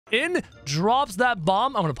In drops that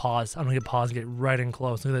bomb. I'm gonna pause. I'm gonna hit pause and get right in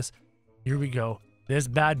close. Look at this. Here we go. This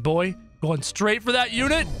bad boy going straight for that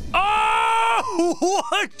unit. Oh!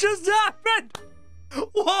 What just happened?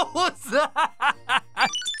 What was that?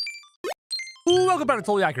 Welcome back to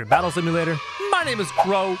Totally Accurate Battle Simulator. My name is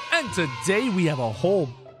Crow, and today we have a whole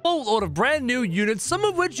boatload of brand new units, some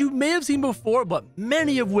of which you may have seen before, but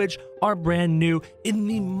many of which are brand new in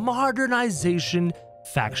the Modernization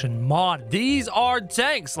Faction mod. These are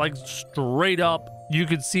tanks, like straight up. You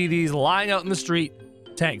could see these lying out in the street.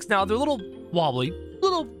 Tanks. Now, they're a little wobbly, a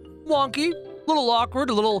little wonky, a little awkward,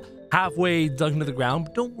 a little halfway dug into the ground,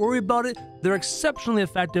 but don't worry about it. They're exceptionally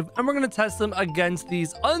effective, and we're going to test them against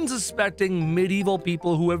these unsuspecting medieval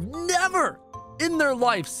people who have never in their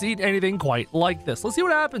life seen anything quite like this. Let's see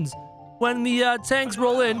what happens when the tanks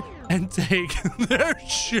roll in and take their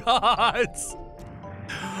shots.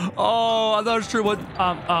 Oh, I'm not sure what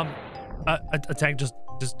a tank just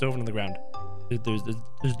dove into the ground.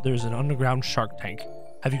 There's an underground shark tank.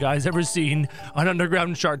 Have you guys ever seen an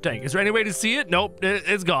underground shark tank? Is there any way to see it? Nope,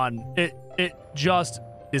 it's gone. It just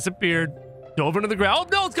disappeared, dove into the ground.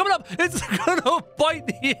 Oh, no, it's coming up. It's gonna bite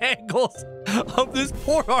the ankles of this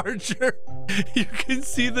poor archer. You can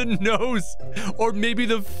see the nose or maybe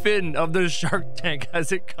the fin of the shark tank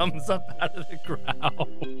as it comes up out of the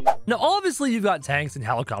ground. Now, obviously, you've got tanks and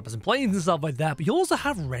helicopters and planes and stuff like that, but you also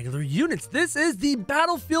have regular units. This is the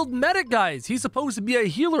battlefield medic, guys. He's supposed to be a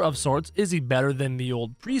healer of sorts. Is he better than the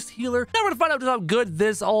old priest healer? Now we're gonna find out just how good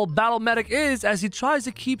this old battle medic is as he tries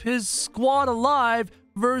to keep his squad alive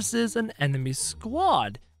versus an enemy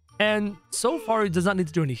squad. And so far, he does not need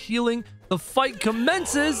to do any healing. The fight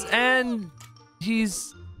commences, and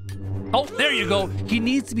he's... Oh, there you go. He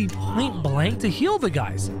needs to be point blank to heal the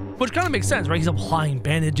guys, which kind of makes sense, right? He's applying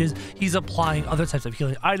bandages, he's applying other types of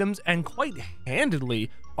healing items, and quite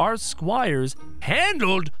handedly, our squires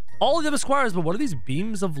handled all the other squires. But what are these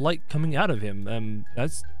beams of light coming out of him? Are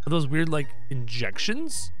those weird, like,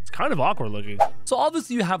 injections? It's kind of awkward looking. So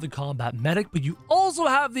obviously you have the combat medic, but you also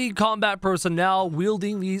have the combat personnel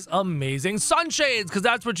wielding these amazing sunshades, because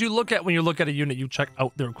that's what you look at when you look at a unit. You check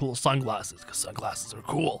out their cool sunglasses, because sunglasses are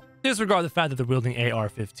cool. Disregard the fact that they're wielding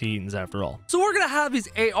AR-15s after all. So we're gonna have these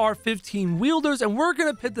AR-15 wielders, and we're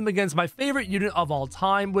gonna pit them against my favorite unit of all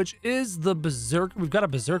time, which is the Berserker. We've got a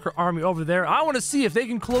Berserker army over there. I want to see if they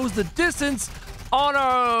can close the distance on...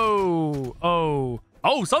 Oh,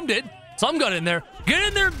 some did. Some got in there. Get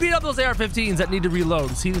in there and beat up those AR-15s that need to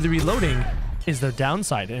reload. See, the reloading is their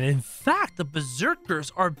downside. And in fact, the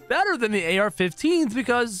Berserkers are better than the AR-15s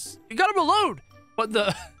because you got to reload. But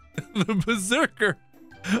the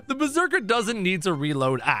Berserker doesn't need to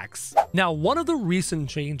reload axe. Now, one of the recent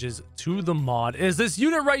changes to the mod is this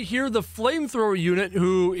unit right here, the Flamethrower unit,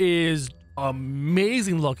 who is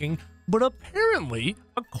amazing looking. But apparently,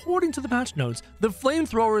 according to the patch notes, the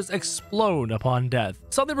flamethrowers explode upon death.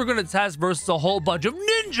 Something we're going to test versus a whole bunch of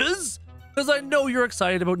ninjas, because I know you're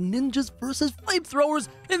excited about ninjas versus flamethrowers.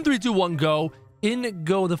 In 3, 2, 1, go. In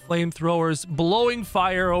go the flamethrowers, blowing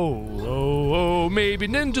fire. Oh, maybe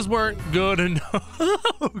ninjas weren't good enough.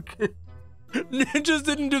 Okay. Ninjas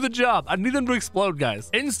didn't do the job. I need them to explode, guys.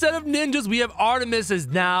 Instead of ninjas, we have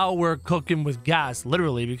Artemises. Now we're cooking with gas,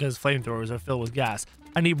 literally, because flamethrowers are filled with gas.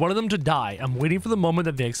 I need one of them to die. I'm waiting for the moment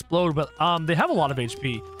that they explode, but they have a lot of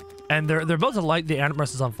HP, and they're about to light the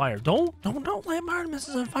Artemises on fire. Don't light my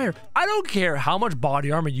Artemises on fire. I don't care how much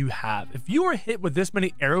body armor you have. If you are hit with this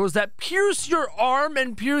many arrows that pierce your arm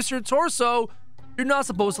and pierce your torso, you're not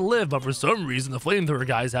supposed to live. But for some reason, the flamethrower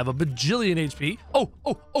guys have a bajillion HP. Oh,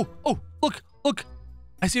 look.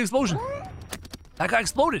 I see an explosion. That guy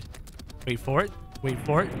exploded. Wait for it.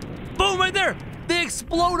 Boom, right there. They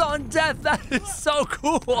explode on death. That is so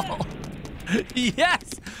cool. Yes.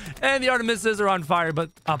 And the Artemises are on fire,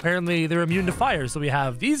 but apparently they're immune to fire. So we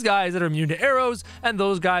have these guys that are immune to arrows and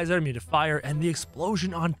those guys that are immune to fire. And the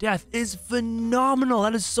explosion on death is phenomenal.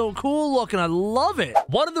 That is so cool looking. I love it.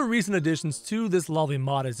 One of the recent additions to this lovely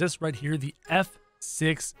mod is this right here, the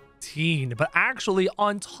F-16. But actually,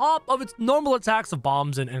 on top of its normal attacks of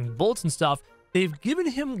bombs and bullets and stuff, they've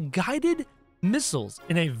given him guided missiles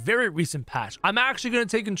in a very recent patch. I'm actually going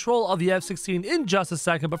to take control of the F-16 in just a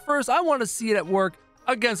second, but first I want to see it at work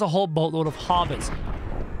against a whole boatload of hobbits.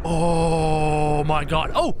 Oh my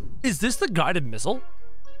god. Oh, is this the guided missile?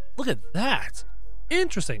 Look at that.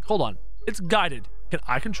 Interesting. Hold on. It's guided. Can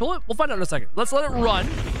I control it? We'll find out in a second. Let's let it run.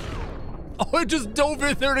 Oh, it just dove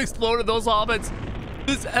in there and exploded those hobbits.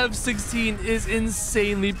 This F-16 is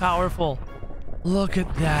insanely powerful. Look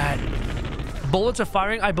at that. Bullets are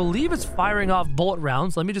firing. I believe it's firing off bullet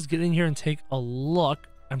rounds. Let me just get in here and take a look.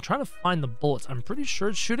 I'm trying to find the bullets. I'm pretty sure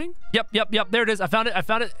it's shooting. Yep. There it is. I found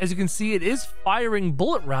it. As you can see, it is firing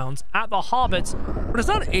bullet rounds at the hobbits, but it's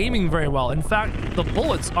not aiming very well. In fact, the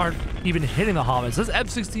bullets aren't even hitting the hobbits. This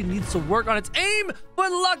F-16 needs to work on its aim,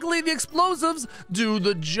 but luckily the explosives do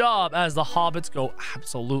the job as the hobbits go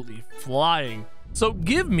absolutely flying. So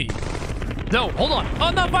give me... No, hold on. Oh,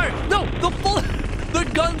 I'm not firing. No, the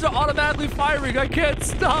guns are automatically firing. I can't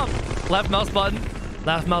stop. Left mouse button,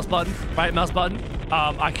 right mouse button.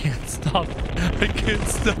 I can't stop. I can't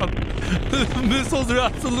stop. The missiles are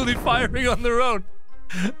absolutely firing on their own.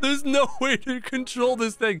 There's no way to control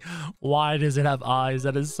this thing. Why does it have eyes?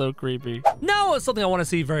 That is so creepy. Now something I want to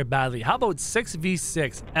see very badly. How about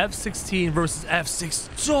 6v6 F-16 versus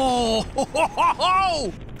F-16?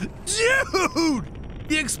 Oh, dude!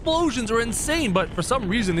 The explosions are insane, but for some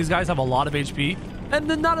reason, these guys have a lot of HP, and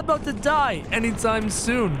they're not about to die anytime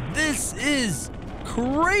soon. This is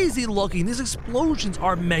crazy looking. These explosions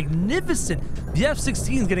are magnificent. The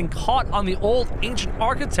F-16 is getting caught on the old ancient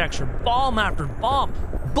architecture, bomb after bomb,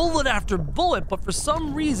 bullet after bullet, but for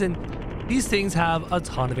some reason, these things have a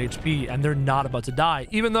ton of HP and they're not about to die,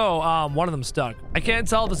 even though one of them stuck. I can't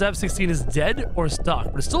tell if this F-16 is dead or stuck,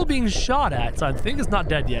 but it's still being shot at, so I think it's not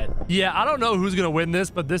dead yet. Yeah, I don't know who's gonna win this,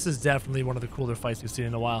 but this is definitely one of the cooler fights we've seen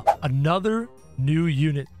in a while. Another new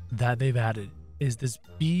unit that they've added is this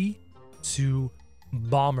B-2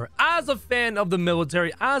 bomber. As a fan of the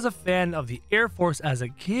military, as a fan of the Air Force as a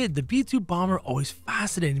kid, the B-2 bomber always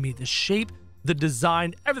fascinated me. The shape, the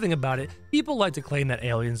design, everything about it. People like to claim that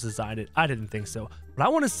aliens designed it. I didn't think so. But I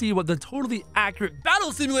want to see what the totally accurate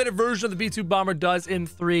battle simulator version of the B-2 bomber does in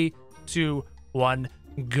 3, 2, 1,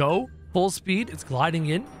 go. Full speed. It's gliding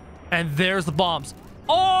in. And there's the bombs.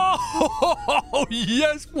 Oh,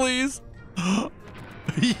 yes, please.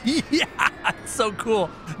 Yeah, it's so cool.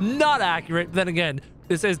 Not accurate. But then again,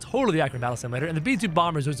 this is totally accurate battle simulator. And the B-2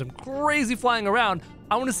 bomber is doing some crazy flying around.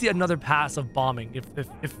 I want to see another pass of bombing. If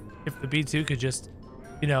the B-2 could just,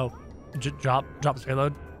 you know, drop its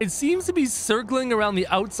payload. It seems to be circling around the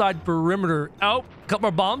outside perimeter. Oh, couple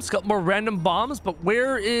more bombs, couple more random bombs, but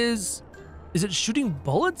where is it shooting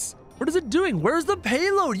bullets? What is it doing? Where's the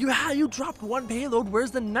payload? You dropped one payload.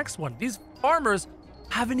 Where's the next one? These farmers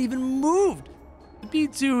haven't even moved. The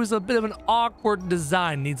B-2 is a bit of an awkward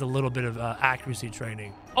design, needs a little bit of accuracy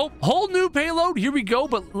training. Oh, whole new payload. Here we go,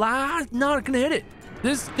 but not gonna hit it.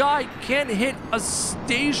 This guy can't hit a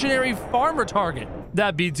stationary farmer target.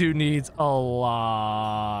 That B-2 needs a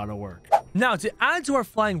lot of work. Now, to add to our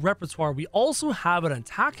flying repertoire, we also have an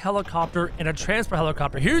attack helicopter and a transport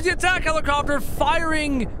helicopter. Here's the attack helicopter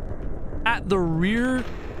firing at the rear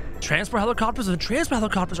transport helicopters, and the transport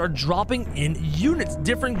helicopters are dropping in units,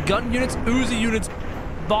 different gun units, Uzi units,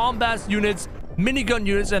 bombast units, minigun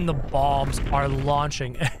units, and the bombs are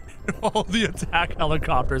launching. All the attack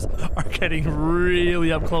helicopters are getting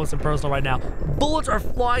really up close and personal right now. Bullets are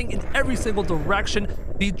flying in every single direction.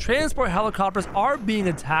 The transport helicopters are being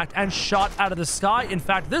attacked and shot out of the sky. In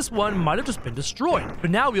fact, this one might have just been destroyed.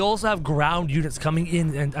 But now we also have ground units coming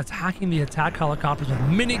in and attacking the attack helicopters with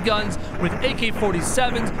miniguns, with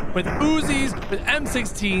AK-47s, with Uzis, with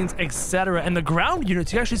M16s, etc. And the ground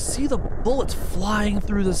units, you actually see the bullets flying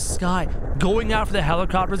through the sky, going after the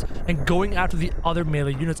helicopters and going after the other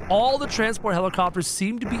melee units. All the transport helicopters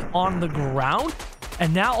seem to be on the ground.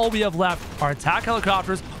 And now all we have left are attack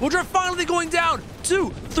helicopters, which are finally going down. 2,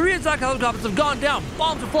 3 attack helicopters have gone down.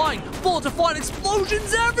 Bombs are flying. Bullets are flying.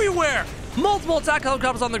 Explosions everywhere. Multiple attack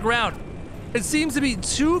helicopters on the ground. It seems to be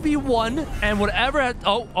 2v1 and whatever.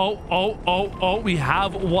 We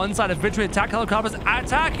have one side of victory. Attack helicopters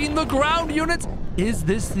attacking the ground units. Is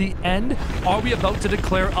this the end? Are we about to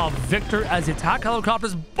declare a victor as the attack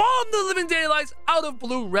helicopters bomb the living daylights out of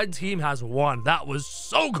blue? Red team has won. That was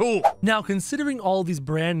so cool. Now, considering all these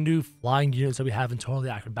brand new flying units that we have in Totally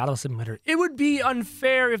Accurate Battle Simulator, it would be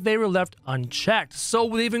unfair if they were left unchecked. So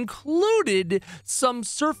they've included some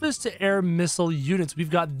surface-to-air missile units. We've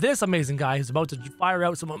got this amazing guy who's about to fire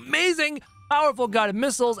out some amazing powerful guided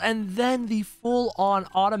missiles, and then the full-on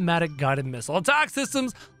automatic guided missile attack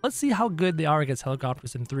systems. Let's see how good they are against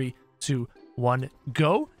helicopters in 3, 2, 1,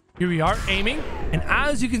 go. Here we are aiming, and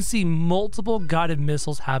as you can see, multiple guided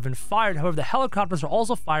missiles have been fired. However, the helicopters are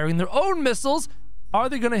also firing their own missiles. Are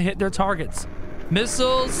they going to hit their targets?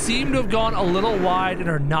 Missiles seem to have gone a little wide and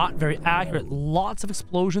are not very accurate. Lots of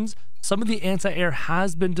explosions. Some of the anti-air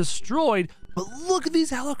has been destroyed, but look at these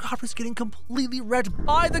helicopters getting completely wrecked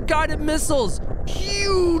by the guided missiles.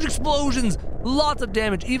 Huge explosions, lots of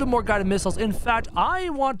damage, even more guided missiles. In fact, I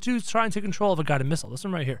want to try and take control of a guided missile. This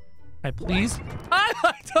one right here. Can I please?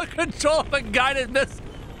 I took control of a guided missile.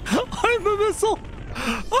 I'm a missile.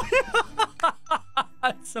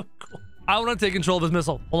 That's so cool. I want to take control of this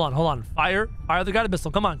missile. Hold on. Fire the guided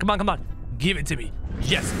missile. Come on. Give it to me.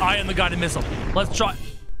 Yes, I am the guided missile. Let's try.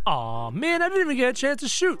 Aw, man, I didn't even get a chance to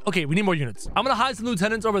shoot. Okay, we need more units. I'm gonna hide some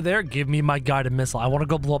lieutenants over there. Give me my guided missile. I want to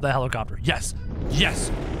go blow up that helicopter. Yes.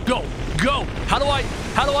 Go. How do I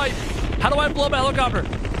blow up a helicopter?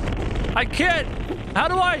 I can't. How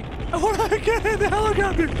do I want to get in the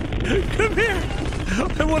helicopter. Come here.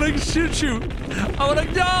 I want to shoot you.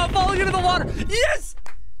 I'm falling into the water. Yes.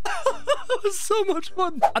 That was so much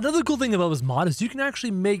fun. Another cool thing about this mod is you can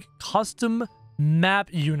actually make custom map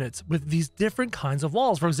units with these different kinds of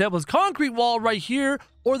walls. For example, this concrete wall right here,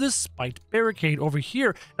 or this spiked barricade over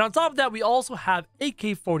here. And on top of that, we also have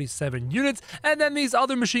AK-47 units, and then these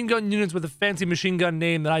other machine gun units with a fancy machine gun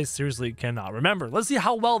name that I seriously cannot remember. Let's see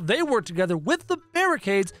how well they work together with the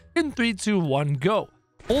barricades in 3, 2, 1, go.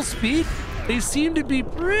 Full speed, they seem to be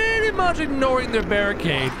pretty much ignoring their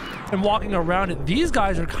barricade and walking around it. These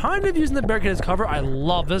guys are kind of using the barricade as cover. I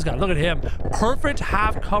love this guy. Look at him. Perfect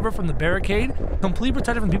half cover from the barricade. Complete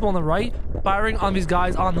protection from people on the right. Firing on these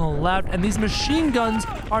guys on the left. And these machine guns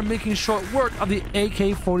are making short work of the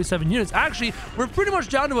AK-47 units. Actually, we're pretty much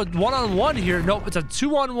down to a one-on-one here. Nope, it's a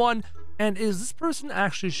 2-on-1. And is this person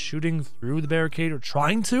actually shooting through the barricade or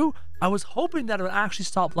trying to? I was hoping that it would actually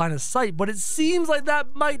stop line of sight, but it seems like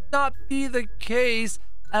that might not be the case,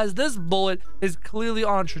 as this bullet is clearly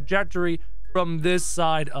on a trajectory from this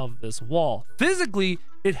side of this wall. Physically,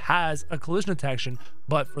 it has a collision detection,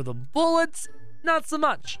 but for the bullets, not so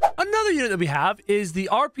much. Another unit that we have is the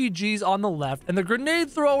RPGs on the left and the grenade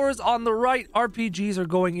throwers on the right. RPGs are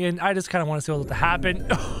going in. I just kind of want to see what's to happen.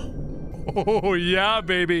 Oh, yeah,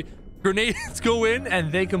 baby. Grenades go in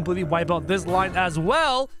and they completely wipe out this line as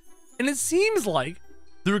well. And it seems like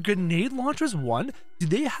the grenade launchers won. Did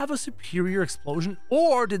they have a superior explosion,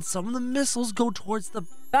 or did some of the missiles go towards the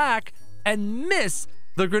back and miss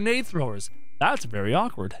the grenade throwers? That's very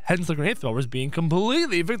awkward, hence the grenade throwers being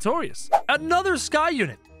completely victorious. Another sky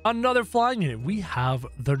unit, another flying unit. We have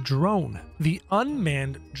the drone, the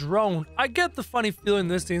unmanned drone. I get the funny feeling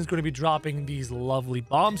this thing's going to be dropping these lovely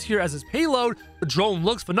bombs here as its payload. The drone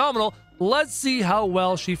looks phenomenal. Let's see how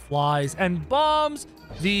well she flies and bombs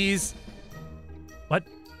these. What?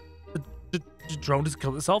 The drone just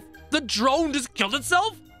killed itself? The drone just killed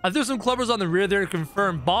itself? I threw some clubbers on the rear there to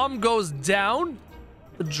confirm. Bomb goes down.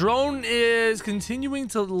 The drone is continuing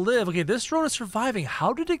to live. Okay, this drone is surviving.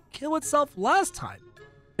 How did it kill itself last time?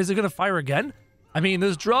 Is it going to fire again? I mean,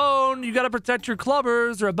 this drone, you got to protect your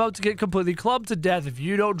clubbers. They're about to get completely clubbed to death if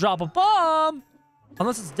you don't drop a bomb.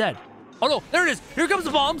 Unless it's dead. Oh no, there it is. Here comes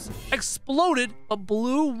the bombs. Exploded, but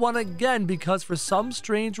blew one again because for some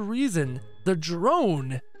strange reason, the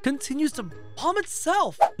drone continues to bomb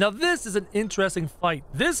itself. Now, this is an interesting fight.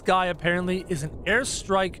 This guy apparently is an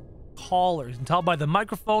airstrike caller. You can tell by the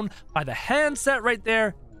microphone, by the handset right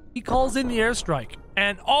there. He calls in the airstrike.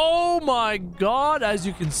 And oh my God, as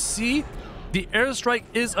you can see, the airstrike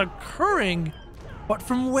is occurring, but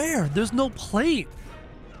from where? There's no plane.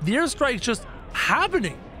 The airstrike's just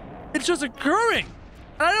happening. It's just occurring.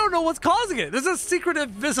 And I don't know what's causing it. There's a secret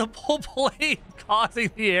invisible plane causing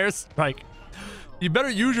the airstrike. You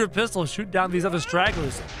better use your pistol, shoot down these other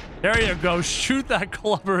stragglers. There you go, shoot that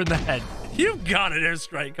clubber in the head. You got it,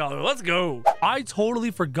 airstrike caller, let's go. I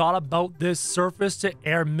totally forgot about this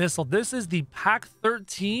surface-to-air missile. This is the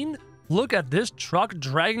PAC-13. Look at this truck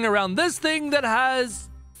dragging around this thing that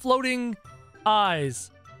has floating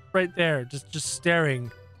eyes right there, just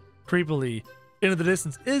staring creepily into the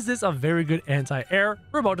distance. Is this a very good anti-air?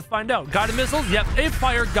 We're about to find out. Guided missiles? Yep, they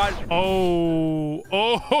fired guided. Oh,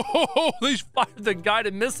 they fired the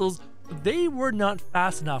guided missiles. But they were not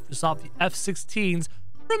fast enough to stop the F-16s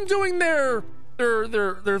from doing their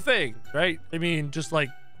thing, right? I mean, just like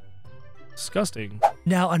disgusting.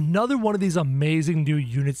 Now, another one of these amazing new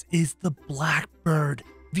units is the Blackbird,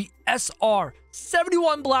 the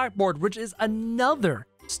SR-71 Blackbird, which is another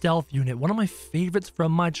stealth unit, one of my favorites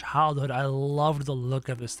from my childhood. I loved the look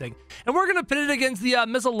of this thing, and we're gonna pit it against the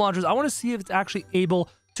missile launchers. I want to see if it's actually able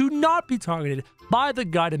to not be targeted by the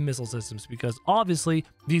guided missile systems, because obviously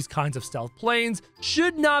these kinds of stealth planes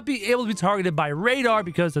should not be able to be targeted by radar,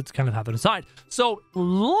 because that's kind of how they're designed. So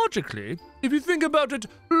logically, if you think about it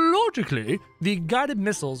logically, the guided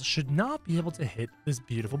missiles should not be able to hit this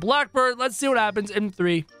beautiful Blackbird. Let's see what happens in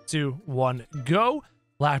 3, 2, 1, go.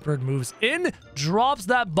 Blackbird moves in, drops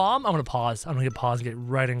that bomb. I'm gonna pause. I'm gonna hit pause and get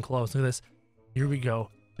right in close. Look at this. Here we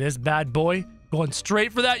go. This bad boy going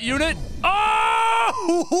straight for that unit.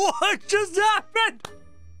 Oh! What just happened?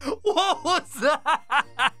 What was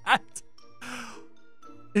that?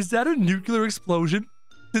 Is that a nuclear explosion?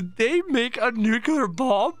 Did they make a nuclear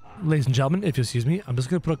bomb? ladies and gentlemen, if you excuse me, I'm just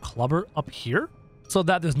going to put a clubber up here so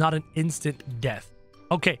that there's not an instant death.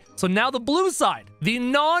 Okay, so now the blue side, the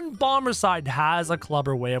non-bomber side, has a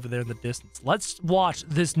clubber way over there in the distance. Let's watch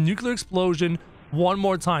this nuclear explosion one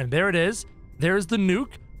more time. There it is. There's the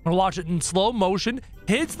nuke. I'm gonna watch it in slow motion.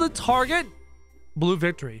 Hits the target. Blue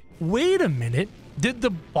victory. Wait a minute. Did the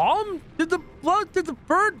bomb? Did the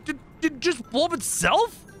bird? Did it just blow up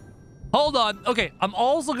itself? Hold on. Okay, I'm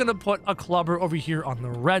also gonna put a clubber over here on the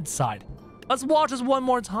red side. Let's watch this one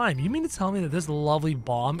more time. You mean to tell me that this lovely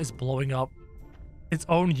bomb is blowing up its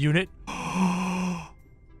own unit?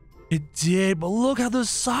 It did, but look at the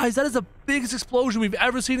size. That is the biggest explosion we've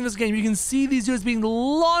ever seen in this game. You can see these units being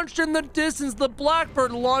launched in the distance. The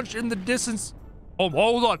Blackbird launched in the distance. Oh,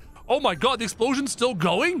 hold on. Oh my god, the explosion's still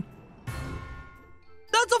going?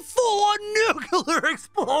 That's a full-on nuclear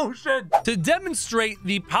explosion! To demonstrate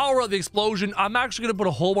the power of the explosion, I'm actually going to put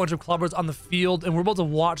a whole bunch of clubbers on the field, and we're about to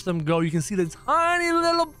watch them go. You can see the tiny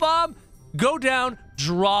little bomb go down,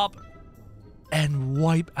 drop, and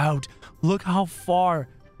wipe out. Look how far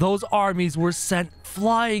those armies were sent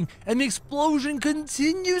flying, and the explosion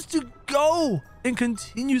continues to go and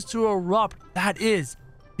continues to erupt. That is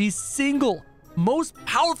the single most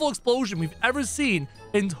powerful explosion we've ever seen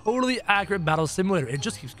in Totally Accurate Battle Simulator. It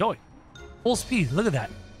just keeps going. Full speed. Look at that.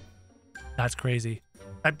 That's crazy.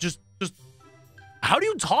 That just how do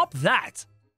you top that?